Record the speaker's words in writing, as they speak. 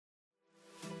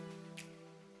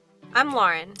I'm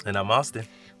Lauren. And I'm Austin.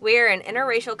 We're an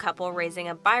interracial couple raising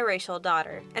a biracial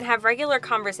daughter and have regular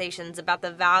conversations about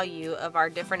the value of our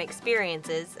different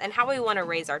experiences and how we want to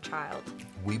raise our child.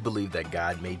 We believe that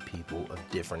God made people of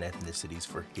different ethnicities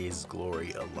for His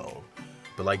glory alone.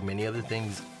 But like many other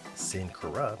things sin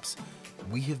corrupts,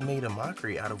 we have made a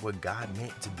mockery out of what God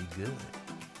meant to be good.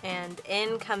 And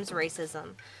in comes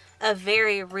racism, a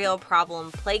very real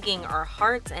problem plaguing our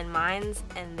hearts and minds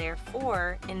and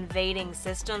therefore invading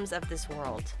systems of this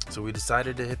world. So we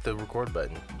decided to hit the record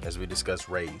button as we discuss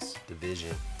race,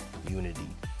 division, unity,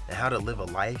 and how to live a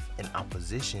life in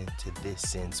opposition to this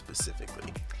sin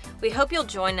specifically. We hope you'll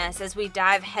join us as we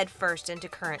dive headfirst into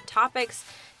current topics,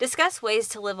 discuss ways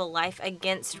to live a life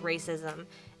against racism,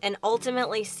 and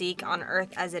ultimately seek on earth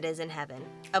as it is in heaven,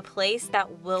 a place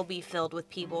that will be filled with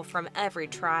people from every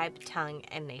tribe, tongue,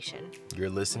 and nation. You're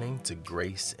listening to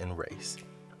Grace and Race,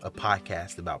 a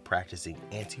podcast about practicing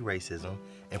anti-racism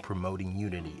and promoting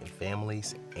unity in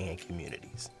families and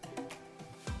communities.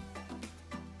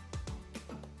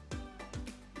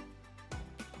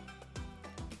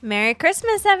 Merry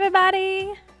Christmas,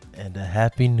 everybody! And a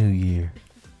Happy New Year.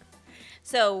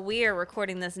 So we are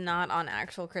recording this not on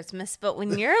actual Christmas, but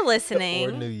when you're listening...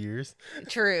 Or New Year's.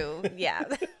 True, yeah.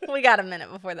 We got a minute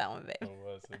before that one, babe.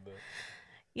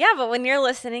 Yeah, but when you're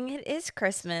listening, it is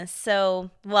Christmas.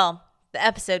 So, well, the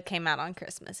episode came out on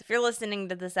Christmas. If you're listening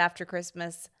to this after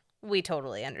Christmas, we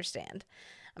totally understand.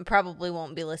 I probably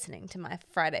won't be listening to my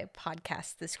Friday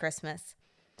podcast this Christmas.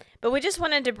 But we just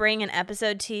wanted to bring an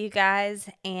episode to you guys.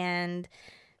 And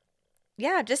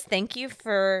yeah, just thank you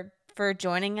for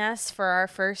joining us for our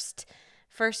first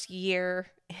year,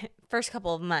 first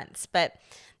couple of months. But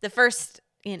the first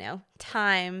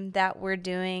time that we're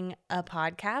doing a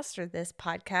podcast or this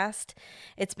podcast,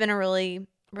 it's been a really,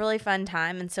 really fun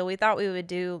time. And so we thought we would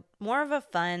do more of a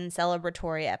fun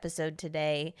celebratory episode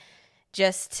today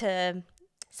just to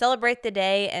celebrate the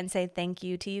day and say thank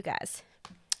you to you guys.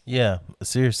 Yeah,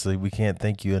 seriously, we can't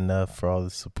thank you enough for all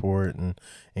the support and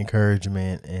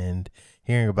encouragement and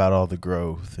hearing about all the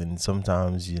growth. And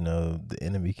sometimes, the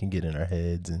enemy can get in our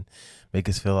heads and make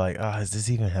us feel like, is this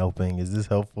even helping? Is this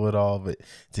helpful at all? But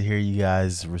to hear you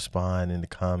guys respond and to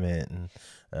comment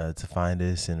and to find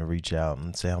us and to reach out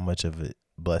and say how much of a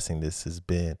blessing this has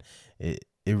been,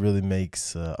 it really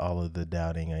makes all of the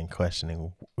doubting and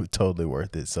questioning totally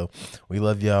worth it. So we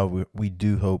love y'all. We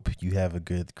do hope you have a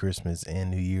good Christmas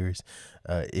and New Year's.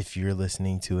 If you're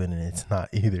listening to it and it's not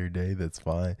either day, that's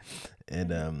fine.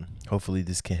 And hopefully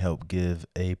this can help give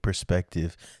a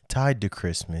perspective tied to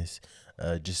Christmas,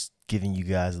 just giving you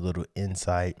guys a little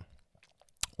insight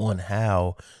on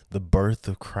how the birth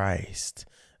of Christ,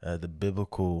 the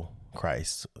biblical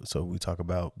Christ. So we talk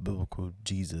about biblical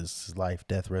Jesus, life,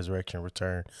 death, resurrection,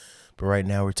 return. But right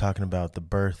now we're talking about the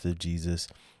birth of Jesus.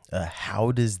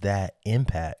 How does that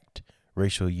impact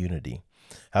racial unity?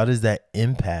 How does that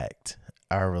impact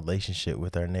our relationship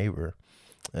with our neighbor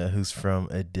who's from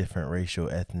a different racial,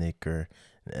 ethnic, or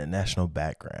national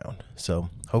background? So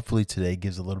hopefully today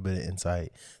gives a little bit of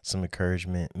insight, some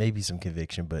encouragement, maybe some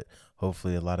conviction, but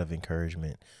hopefully a lot of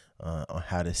encouragement on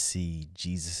how to see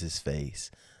Jesus's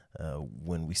face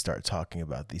when we start talking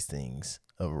about these things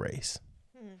of race.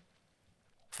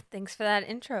 Thanks for that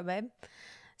intro, babe.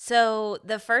 So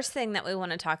the first thing that we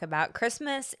want to talk about,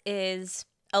 Christmas is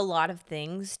a lot of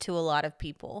things to a lot of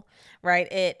people,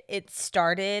 right? It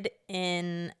started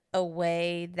in a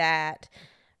way that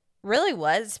really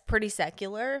was pretty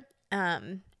secular,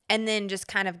 and then just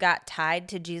kind of got tied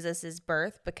to Jesus's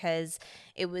birth because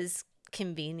it was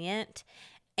convenient.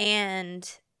 And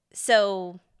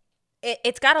so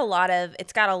it's got a lot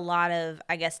of,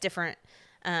 I guess, different,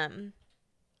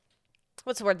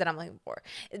 what's the word that I'm looking for?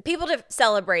 People to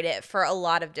celebrate it for a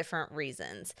lot of different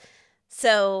reasons.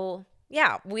 So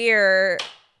yeah, we're,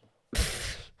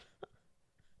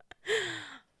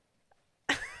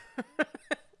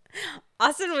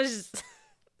 Austin was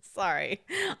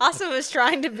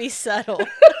trying to be subtle.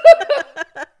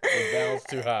 The bell's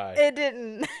too high.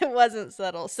 It wasn't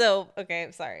subtle. So, okay,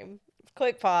 sorry.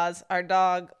 Quick pause. Our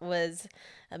dog was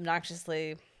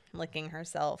obnoxiously licking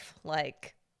herself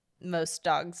like most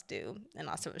dogs do. And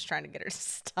Austin was trying to get her to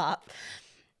stop.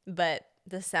 But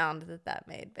the sound that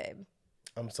made, babe.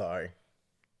 I'm sorry.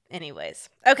 Anyways.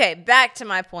 Okay, back to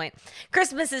my point.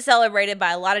 Christmas is celebrated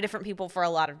by a lot of different people for a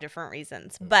lot of different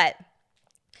reasons. But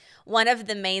one of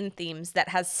the main themes that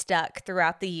has stuck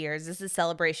throughout the years is the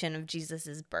celebration of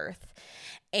Jesus's birth.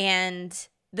 And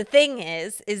the thing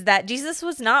is that Jesus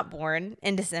was not born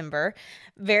in December.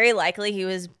 Very likely he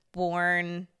was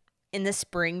born in the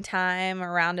springtime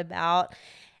around about.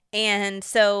 And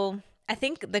so I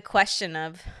think the question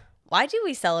of why do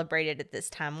we celebrate it at this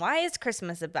time? Why is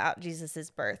Christmas about Jesus's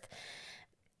birth?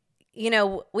 You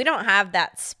know, we don't have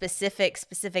that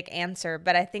specific answer,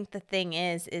 but I think the thing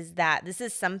is that this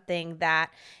is something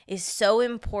that is so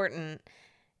important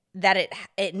that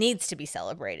it needs to be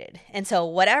celebrated. And so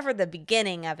whatever the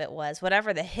beginning of it was,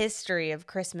 whatever the history of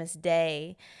Christmas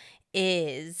Day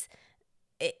is,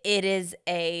 it is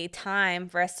a time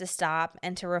for us to stop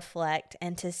and to reflect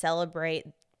and to celebrate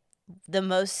the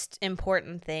most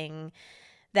important thing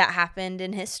that happened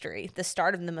in history, the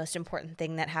start of the most important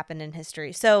thing that happened in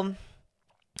history. So,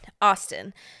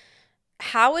 Austin,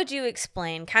 how would you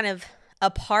explain, kind of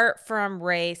apart from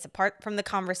race, apart from the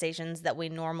conversations that we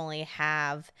normally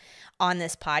have on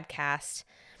this podcast,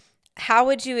 how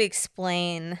would you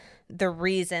explain the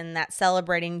reason that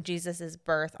celebrating Jesus's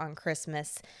birth on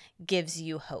Christmas gives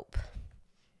you hope?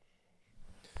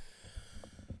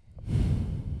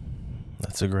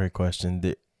 That's a great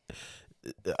question.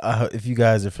 If you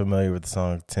guys are familiar with the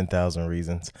song 10,000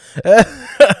 Reasons,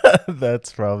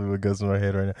 that's probably what goes in my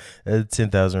head right now.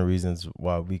 10,000 Reasons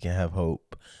Why We Can Have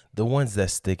Hope. The ones that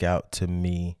stick out to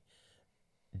me,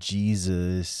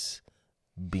 Jesus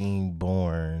being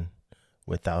born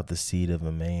without the seed of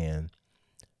a man,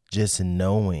 just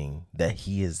knowing that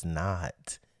he is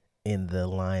not in the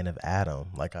line of Adam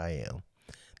like I am,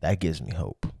 that gives me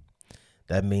hope.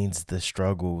 That means the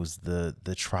struggles, the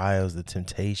trials, the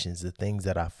temptations, the things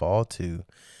that I fall to,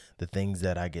 the things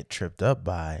that I get tripped up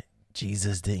by,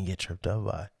 Jesus didn't get tripped up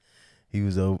by.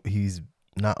 He's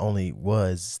not only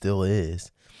was, still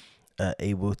is,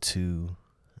 able to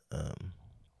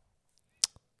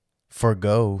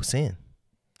forgo sin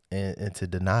and to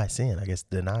deny sin.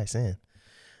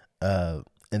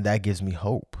 And that gives me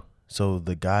hope. So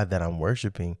the God that I'm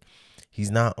worshiping, he's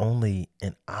not only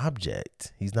an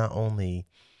object, he's not only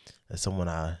someone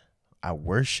I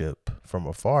worship from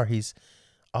afar, he's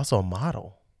also a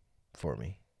model for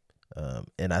me.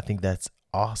 And I think that's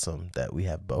awesome that we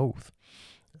have both.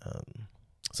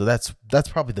 So that's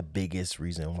probably the biggest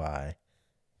reason why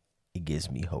it gives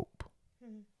me hope.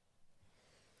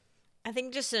 I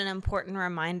think just an important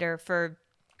reminder for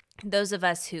those of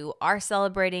us who are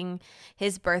celebrating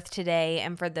his birth today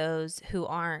and for those who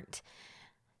aren't,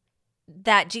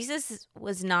 that Jesus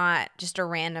was not just a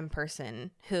random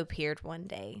person who appeared one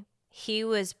day. He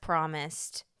was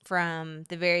promised from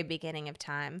the very beginning of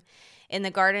time. In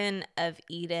the Garden of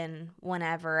Eden,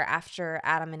 whenever after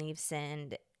Adam and Eve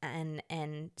sinned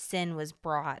and sin was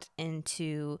brought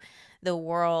into the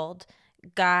world,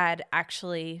 God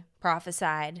actually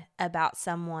prophesied about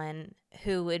someone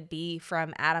who would be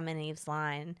from Adam and Eve's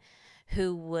line,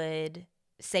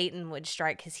 Satan would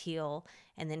strike his heel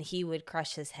and then he would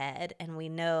crush his head. And we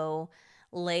know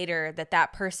later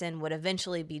that person would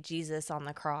eventually be Jesus on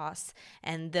the cross.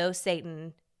 And though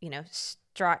Satan,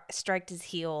 striked his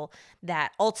heel,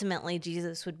 that ultimately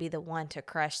Jesus would be the one to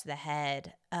crush the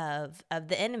head of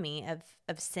the enemy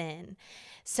of sin.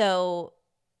 So,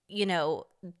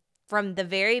 from the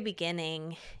very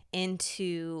beginning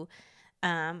into,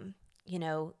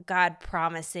 God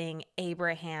promising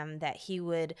Abraham that he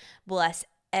would bless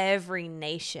every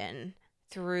nation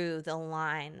through the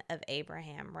line of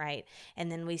Abraham, right?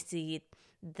 And then we see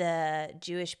the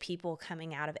Jewish people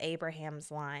coming out of Abraham's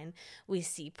line. We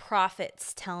see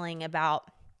prophets telling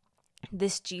about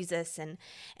this Jesus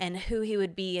and who he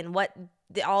would be and what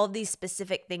all of these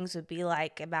specific things would be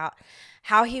like, about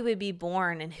how he would be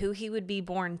born and who he would be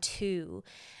born to.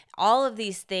 All of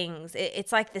these things,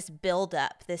 it's like this build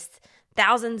up, this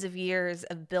thousands of years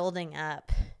of building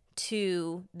up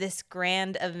to this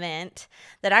grand event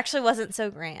that actually wasn't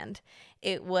so grand.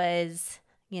 It was,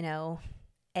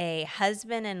 a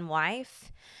husband and wife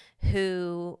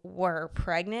who were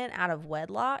pregnant out of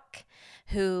wedlock,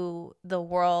 who the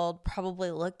world probably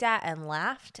looked at and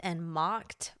laughed and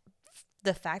mocked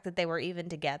the fact that they were even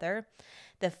together.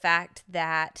 The fact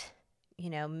that,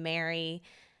 Mary,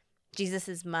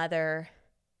 Jesus's mother,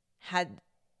 had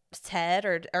said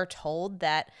or told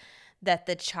that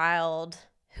the child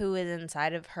who is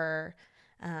inside of her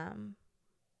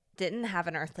didn't have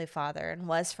an earthly father and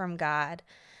was from God.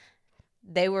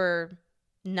 They were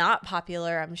not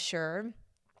popular, I'm sure.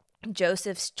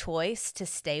 Joseph's choice to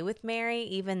stay with Mary,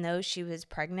 even though she was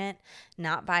pregnant,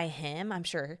 not by him, I'm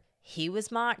sure he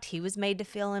was mocked. He was made to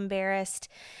feel embarrassed.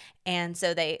 And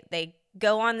so they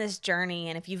go on this journey.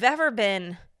 And if you've ever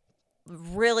been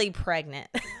really pregnant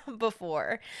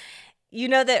before, you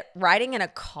know that riding in a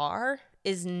car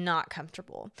is not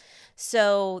comfortable.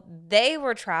 So they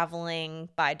were traveling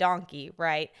by donkey,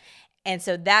 right? And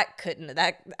so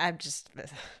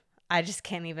I just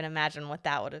can't even imagine what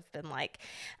that would have been like.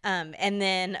 And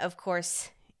then, of course,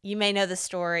 you may know the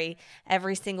story.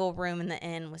 Every single room in the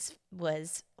inn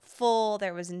was full.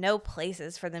 There was no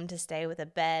places for them to stay with a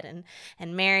bed,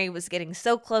 and Mary was getting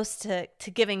so close to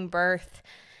giving birth.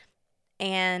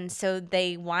 And so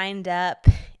they wind up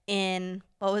in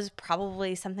what was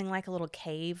probably something like a little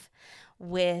cave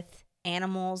with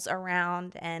animals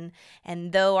around, and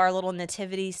though our little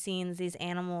nativity scenes, these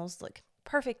animals look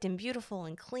perfect and beautiful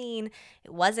and clean,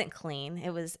 it wasn't clean.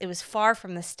 It was far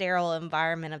from the sterile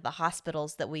environment of the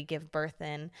hospitals that we give birth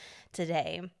in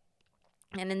today.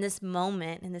 And in this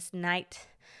moment, in this night,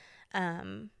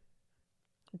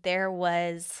 there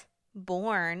was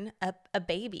born a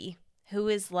baby who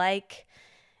is like,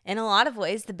 in a lot of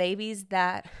ways, the babies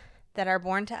that are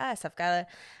born to us. I've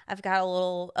got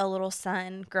a little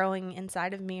son growing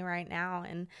inside of me right now,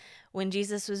 and when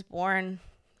Jesus was born,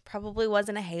 probably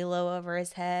wasn't a halo over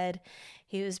his head.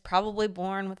 He was probably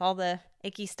born with all the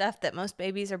icky stuff that most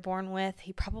babies are born with.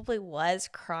 He probably was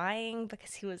crying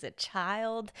because he was a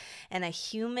child and a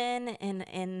human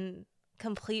in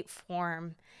complete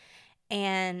form.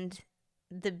 And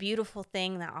the beautiful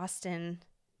thing that Austin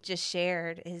just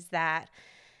shared is that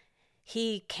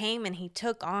he came and he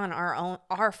took on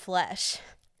our flesh.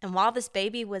 And while this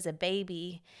baby was a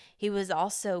baby, he was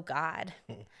also God,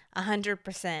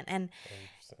 100%.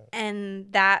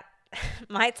 And that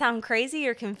might sound crazy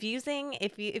or confusing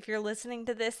if you're listening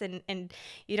to this and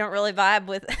you don't really vibe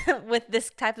with with this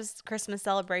type of Christmas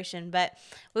celebration, but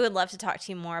we would love to talk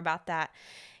to you more about that.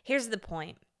 Here's the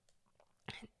point.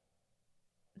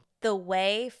 The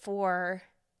way for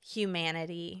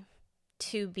humanity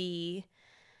to be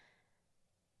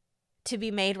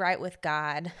made right with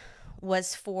God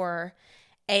was for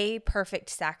a perfect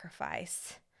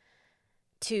sacrifice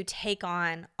to take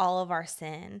on all of our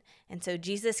sin. And so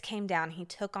Jesus came down, he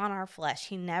took on our flesh,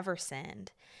 he never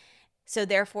sinned. So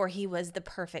therefore he was the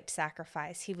perfect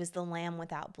sacrifice. He was the lamb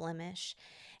without blemish.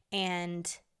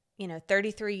 And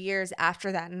 33 years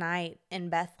after that night in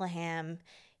Bethlehem,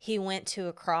 he went to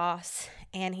a cross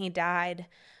and he died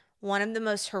one of the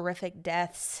most horrific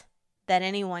deaths that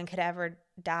anyone could ever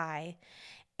die.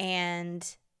 And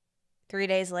 3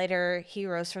 days later, he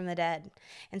rose from the dead.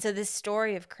 And so this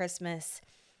story of Christmas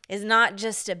is not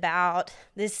just about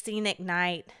this scenic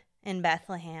night in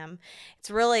Bethlehem.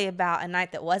 It's really about a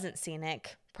night that wasn't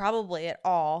scenic, probably at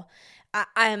all.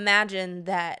 I imagine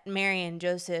that Mary and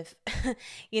Joseph,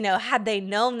 had they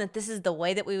known that this is the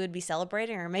way that we would be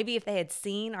celebrating, or maybe if they had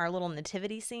seen our little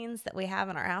nativity scenes that we have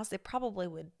in our house, they probably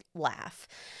would laugh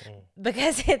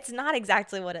because it's not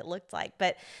exactly what it looked like.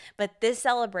 But this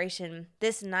celebration,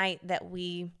 this night that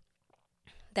we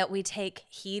take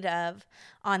heed of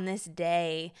on this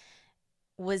day,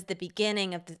 was the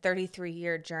beginning of the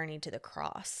 33-year journey to the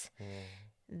cross.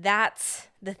 That's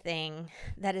the thing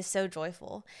that is so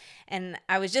joyful. And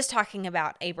I was just talking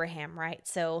about Abraham, right?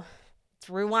 So let's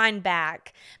rewind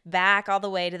back all the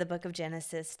way to the book of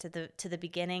Genesis, to the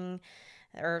beginning,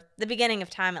 or the beginning of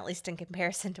time, at least in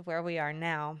comparison to where we are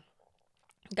now.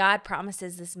 God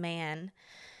promises this man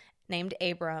named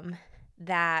Abram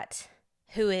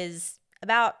who is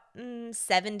about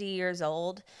 70 years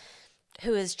old,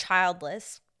 who is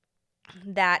childless,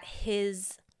 that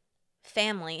his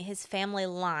family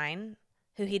line,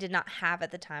 who he did not have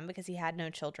at the time because he had no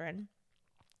children,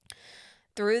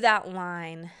 through that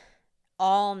line,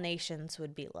 all nations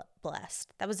would be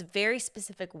blessed. That was very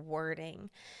specific wording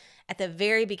at the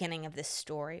very beginning of this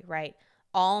story, right?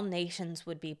 All nations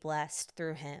would be blessed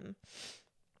through him.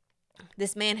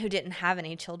 This man who didn't have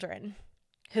any children,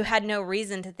 who had no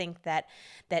reason to think that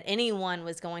anyone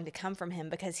was going to come from him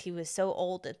because he was so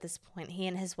old at this point. He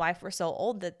and his wife were so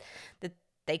old that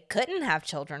they couldn't have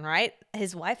children, right?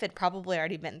 His wife had probably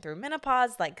already been through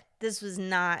menopause. Like, this was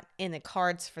not in the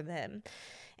cards for them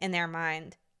in their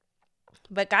mind.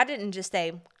 But God didn't just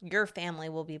say, your family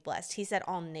will be blessed. He said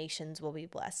all nations will be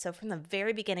blessed. So from the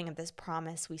very beginning of this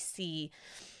promise, we see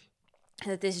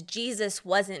that this Jesus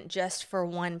wasn't just for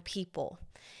one people.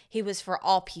 He was for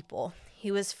all people.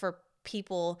 He was for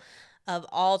people of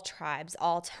all tribes,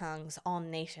 all tongues, all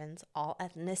nations, all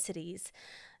ethnicities.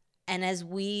 And as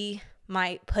we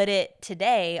might put it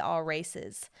today, all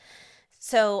races.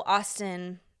 So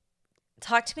Austin,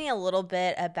 talk to me a little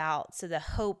bit about the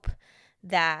hope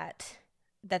that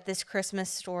this Christmas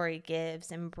story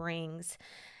gives and brings.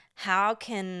 How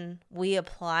can we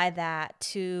apply that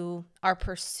to our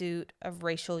pursuit of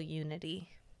racial unity?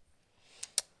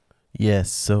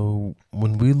 Yes, so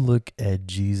when we look at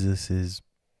Jesus's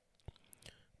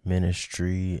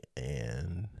ministry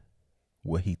and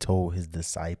what he told his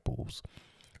disciples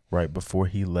right before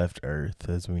he left earth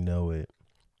as we know it,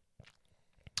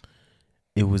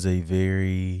 it was a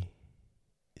very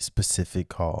specific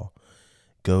call.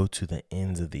 Go to the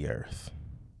ends of the earth.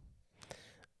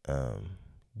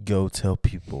 Go tell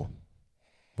people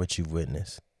what you've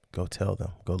witnessed. Go tell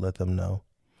them. Go let them know.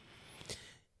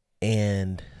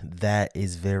 And that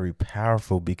is very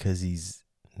powerful because he's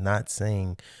not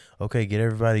saying, okay, get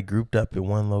everybody grouped up in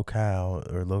one locale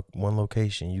or one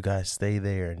location. You guys stay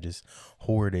there and just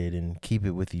hoard it and keep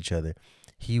it with each other.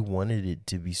 He wanted it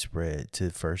to be spread to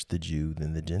first the Jew,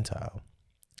 then the Gentile.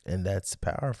 And that's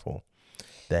powerful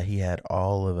that he had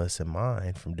all of us in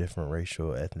mind from different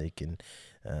racial, ethnic, and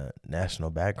national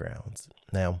backgrounds.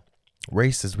 Now,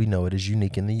 race as we know it is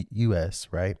unique in the U.S.,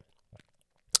 right?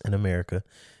 In America,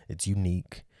 it's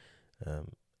unique.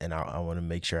 And I want to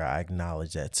make sure I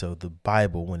acknowledge that. So the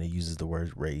Bible, when it uses the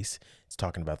word race, it's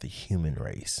talking about the human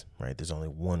race, right? There's only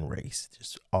one race,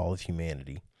 just all of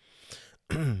humanity.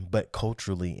 But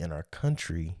culturally in our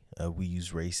country, we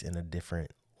use race in a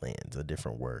different lens, a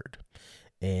different word.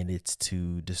 And it's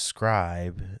to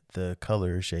describe the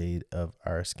color shade of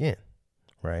our skin,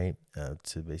 right?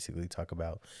 To basically talk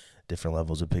about different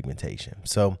levels of pigmentation.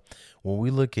 So when we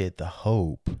look at the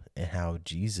hope and how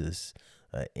Jesus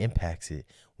impacts it,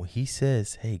 when he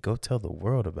says, hey, go tell the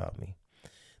world about me,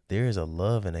 there is a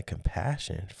love and a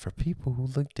compassion for people who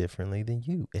look differently than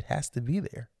you. It has to be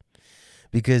there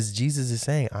because Jesus is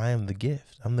saying, I am the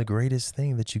gift. I'm the greatest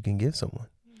thing that you can give someone.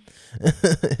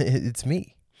 It's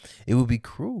me. It would be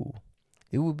cruel.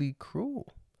 It would be cruel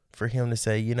for him to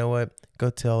say, you know what, go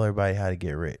tell everybody how to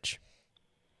get rich.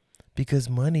 Because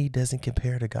money doesn't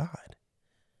compare to God.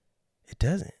 It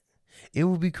doesn't. It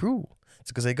would be cruel.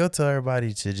 It's because they go tell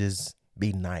everybody to just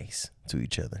be nice to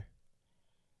each other.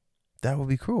 That would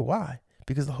be cruel. Why?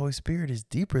 Because the Holy Spirit is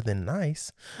deeper than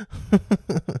nice.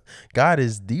 God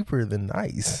is deeper than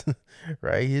nice,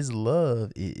 right? His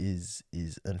love is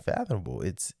unfathomable.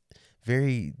 It's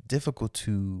very difficult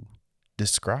to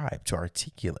describe, to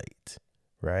articulate,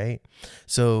 right?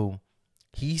 So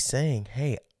he's saying,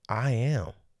 hey, I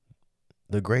am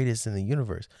the greatest in the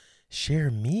universe.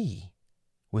 Share me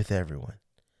with everyone.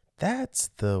 That's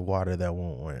the water that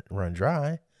won't run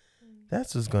dry.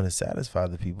 That's what's going to satisfy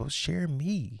the people. Share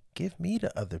me. Give me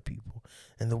to other people.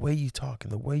 And the way you talk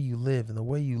and the way you live and the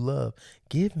way you love,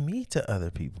 give me to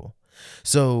other people.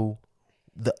 So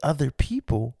the other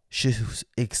people should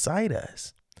excite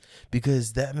us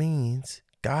because that means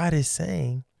God is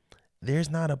saying there's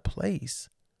not a place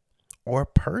or a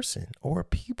person or a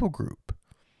people group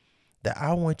that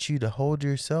I want you to hold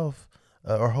yourself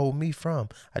or hold me from.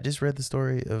 I just read the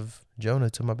story of Jonah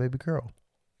to my baby girl.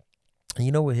 And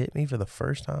you know what hit me for the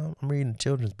first time? I'm reading a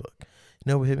children's book.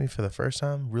 You know what hit me for the first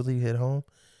time? Really hit home?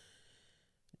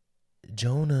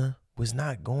 Jonah was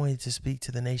not going to speak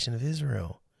to the nation of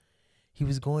Israel. He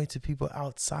was going to people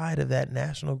outside of that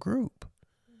national group.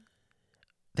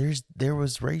 There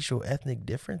was racial, ethnic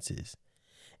differences.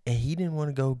 And he didn't want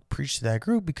to go preach to that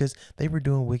group because they were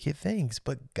doing wicked things.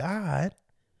 But God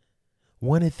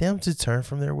wanted them to turn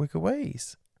from their wicked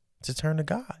ways, to turn to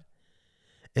God.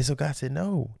 And so God said,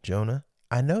 no, Jonah,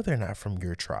 I know they're not from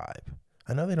your tribe.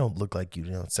 I know they don't look like you.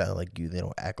 They don't sound like you. They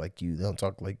don't act like you. They don't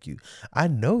talk like you. I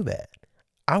know that.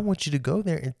 I want you to go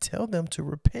there and tell them to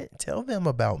repent. Tell them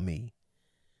about me.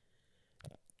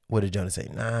 What did Jonah say?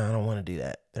 Nah, I don't want to do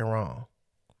that. They're wrong.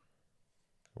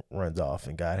 Runs off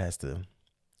and God has to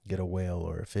get a whale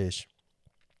or a fish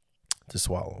to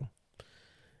swallow him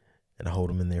and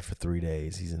hold him in there for 3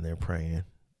 days. He's in there praying.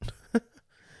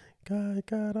 God,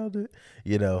 I'll do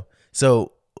it.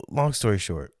 So long story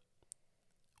short,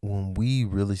 when we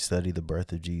really study the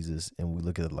birth of Jesus and we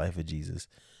look at the life of Jesus,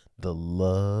 the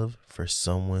love for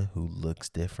someone who looks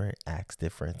different, acts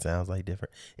different, sounds like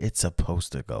different, it's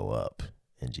supposed to go up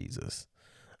in Jesus.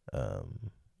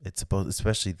 It's supposed,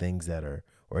 especially things that are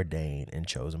ordained and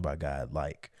chosen by God,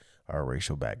 like our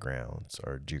racial backgrounds,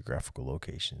 our geographical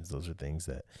locations. Those are things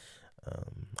that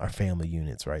our family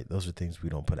units, right? Those are things we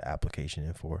don't put an application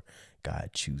in for.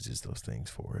 God chooses those things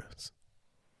for us.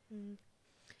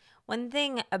 One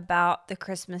thing about the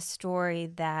Christmas story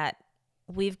that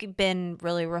we've been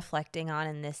really reflecting on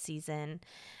in this season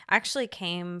actually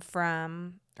came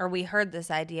from, or we heard this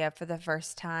idea for the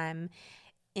first time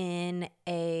in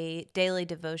a daily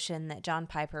devotion that John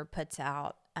Piper puts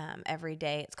out every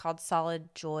day. It's called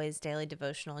Solid Joys Daily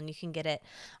Devotional, and you can get it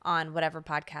on whatever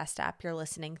podcast app you're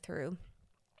listening through.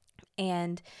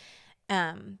 And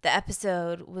the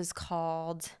episode was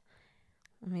called,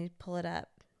 let me pull it up,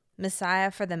 Messiah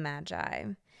for the Magi.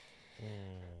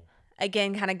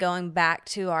 Again, kind of going back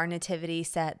to our nativity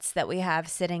sets that we have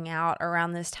sitting out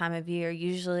around this time of year.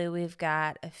 Usually we've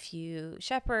got a few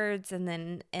shepherds and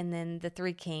then the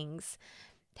three kings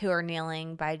who are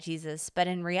kneeling by Jesus. But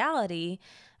in reality,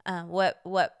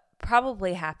 What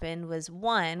probably happened was,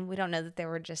 one, we don't know that there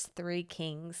were just three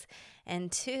kings,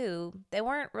 and two, they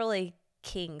weren't really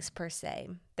kings per se.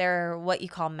 They're what you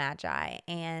call magi,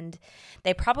 and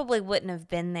they probably wouldn't have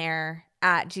been there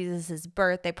at Jesus's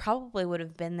birth. They probably would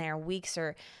have been there weeks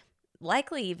or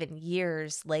likely even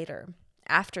years later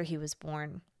after he was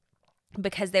born,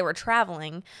 because they were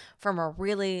traveling from a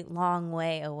really long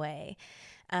way away.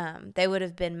 They would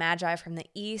have been magi from the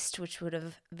east, which would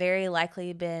have very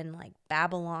likely been like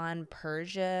Babylon,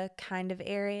 Persia kind of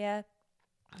area.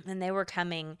 And they were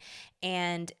coming.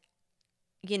 And,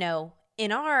 you know,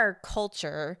 in our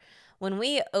culture, when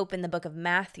we open the book of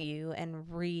Matthew and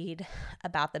read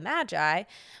about the magi,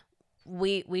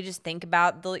 we just think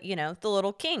about the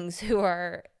little kings who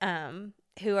are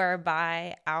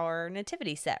by our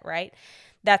nativity set, right?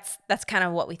 That's kind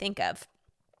of what we think of.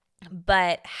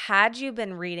 But had you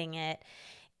been reading it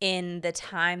in the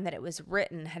time that it was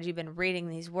written, had you been reading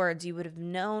these words, you would have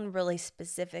known really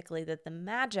specifically that the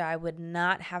Magi would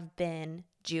not have been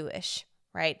Jewish,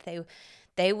 right?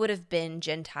 They would have been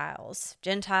Gentiles.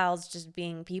 Gentiles just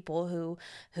being people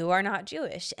who are not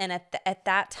Jewish. And at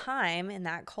that time, in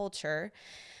that culture,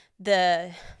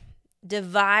 the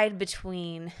divide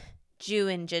between Jew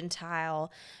and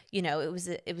Gentile, it was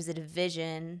a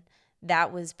division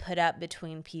that was put up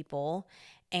between people.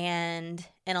 And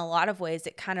in a lot of ways,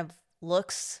 it kind of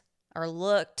looked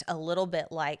a little bit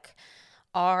like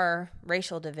our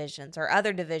racial divisions or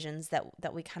other divisions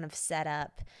that we kind of set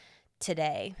up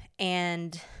today.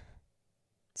 And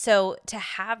so to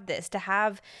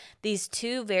have these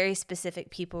two very specific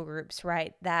people groups,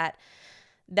 right, that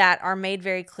are made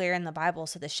very clear in the Bible.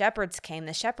 So the shepherds came.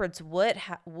 The shepherds would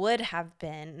have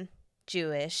been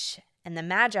Jewish, and the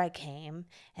Magi came,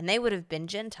 and they would have been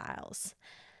Gentiles.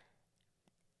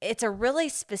 It's a really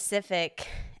specific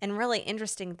and really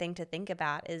interesting thing to think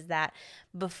about, is that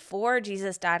before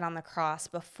Jesus died on the cross,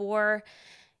 before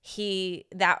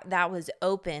that was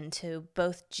open to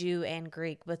both Jew and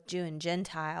Greek, both Jew and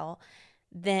Gentile,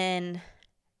 then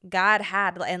God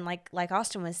had, and like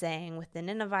Austin was saying, with the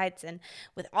Ninevites and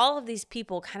with all of these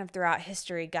people kind of throughout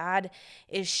history, God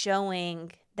is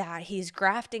showing that he's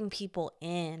grafting people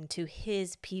into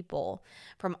his people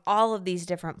from all of these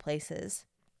different places.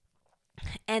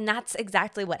 And that's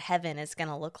exactly what heaven is going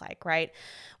to look like, right?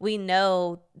 We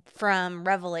know from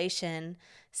Revelation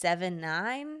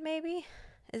 7:9, maybe?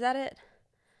 Is that it?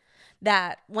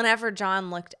 That whenever John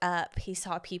looked up, he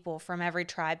saw people from every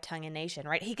tribe, tongue, and nation,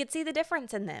 right? He could see the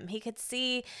difference in them. He could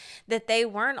see that they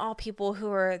weren't all people who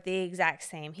were the exact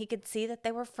same. He could see that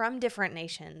they were from different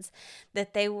nations,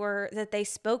 that they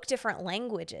spoke different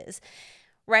languages,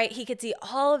 right? He could see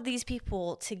all of these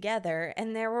people together,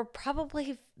 and there were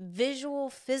probably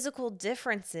visual, physical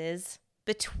differences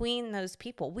between those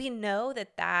people. We know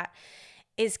that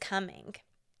is coming.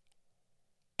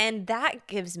 And that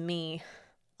gives me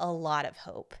a lot of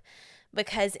hope,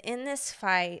 because in this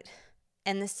fight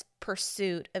and this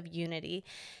pursuit of unity,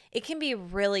 it can be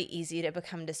really easy to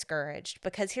become discouraged.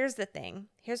 Because here's the thing.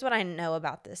 Here's what I know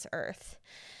about this earth.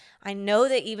 I know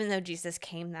that even though Jesus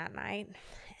came that night,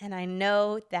 and I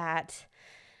know that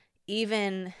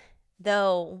even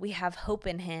though we have hope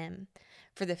in him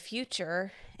for the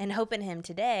future and hope in him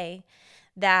today,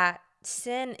 that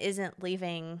sin isn't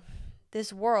leaving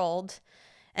this world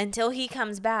until he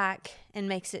comes back and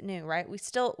makes it new, right?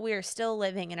 We are still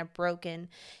living in a broken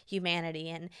humanity.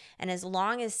 And as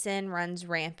long as sin runs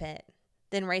rampant,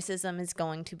 then racism is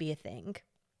going to be a thing.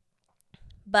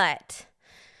 But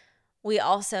we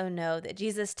also know that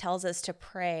Jesus tells us to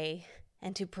pray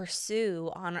and to pursue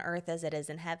on earth as it is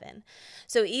in heaven.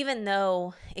 So even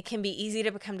though it can be easy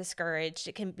to become discouraged,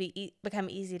 it can become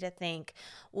easy to think,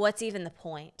 what's even the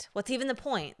point? What's even the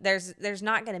point? There's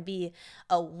not going to be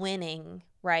a winning,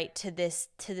 right, to this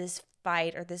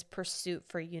fight or this pursuit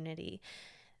for unity.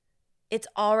 It's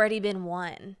already been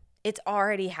won. It's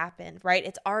already happened, right?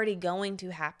 It's already going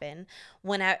to happen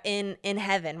in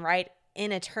heaven, right?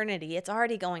 In eternity, it's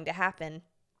already going to happen.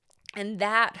 And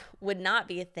that would not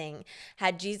be a thing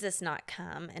had Jesus not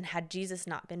come and had Jesus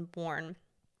not been born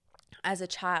as a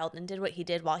child and did what he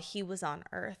did while he was on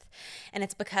earth. And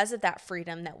it's because of that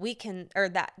freedom that we can, or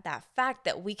that fact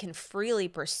that we can freely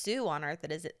pursue on earth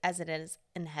as it is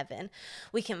in heaven.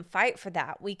 We can fight for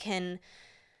that. We can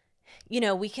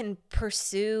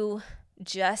pursue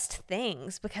just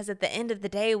things, because at the end of the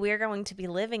day, we're going to be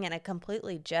living in a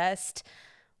completely just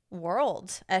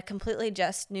world, a completely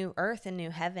just new earth and new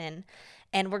heaven.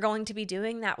 And we're going to be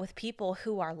doing that with people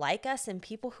who are like us and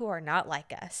people who are not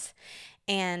like us.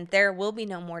 And there will be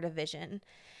no more division.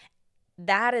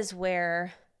 That is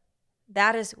where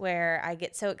I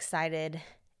get so excited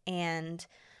and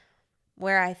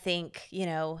where I think,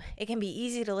 it can be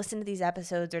easy to listen to these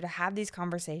episodes or to have these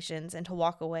conversations and to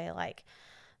walk away like,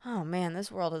 oh man,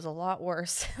 this world is a lot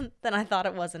worse than I thought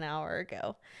it was an hour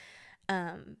ago.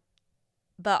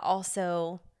 But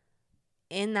also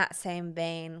in that same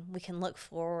vein, we can look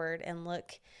forward and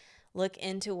look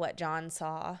into what John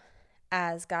saw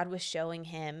as God was showing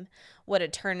him what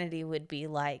eternity would be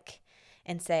like,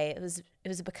 and say it was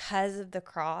because of the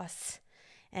cross.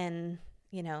 And,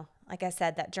 like I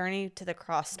said, that journey to the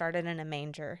cross started in a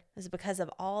manger. It was because of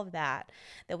all of that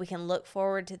we can look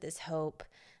forward to this hope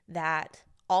that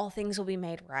all things will be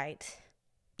made right.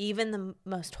 Even the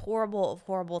most horrible of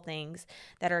horrible things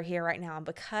that are here right now. And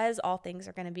because all things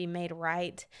are going to be made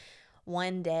right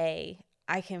one day,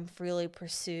 I can freely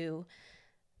pursue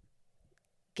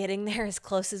getting there as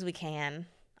close as we can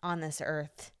on this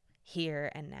earth,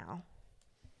 here and now.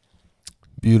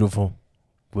 Beautiful.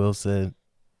 Well said.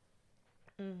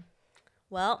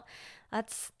 Well,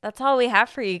 that's all we have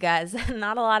for you guys.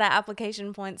 Not a lot of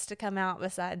application points to come out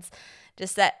besides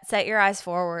just set your eyes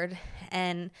forward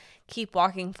and keep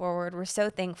walking forward. We're so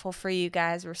thankful for you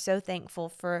guys. We're so thankful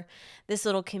for this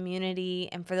little community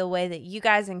and for the way that you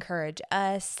guys encourage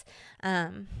us.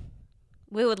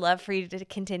 We would love for you to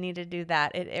continue to do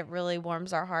that. It really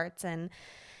warms our hearts. And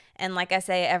like I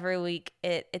say every week,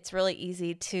 it's really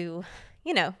easy to,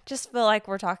 just feel like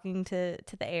we're talking to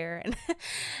the air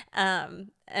and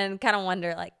kind of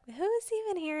wonder like, who is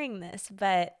even hearing this?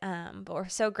 But we're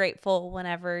so grateful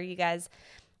whenever you guys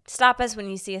stop us when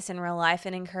you see us in real life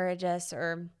and encourage us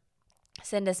or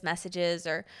send us messages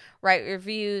or write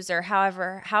reviews or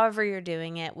however you're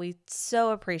doing it. We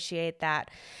so appreciate that.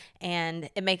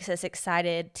 And it makes us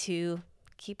excited to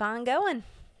keep on going.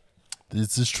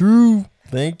 This is true.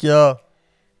 Thank y'all.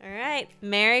 All right.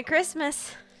 Merry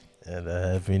Christmas. And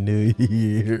a Happy New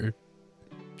Year.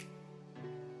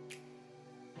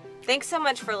 Thanks so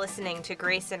much for listening to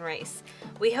Grace and Race.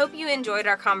 We hope you enjoyed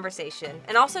our conversation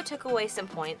and also took away some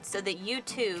points so that you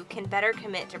too can better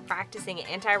commit to practicing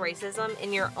anti-racism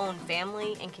in your own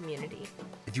family and community.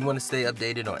 If you want to stay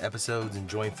updated on episodes and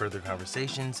join further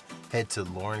conversations, head to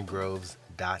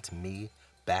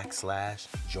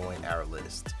laurengroves.me/join our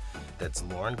list. That's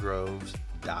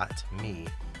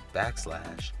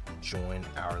laurengroves.me/join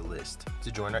our list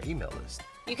to join our email list.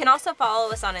 You can also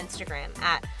follow us on Instagram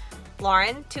at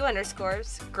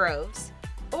Lauren_Groves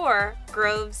or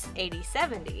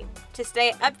Groves8070 to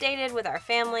stay updated with our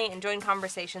family and join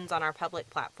conversations on our public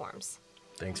platforms.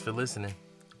 Thanks for listening.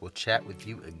 We'll chat with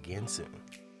you again soon.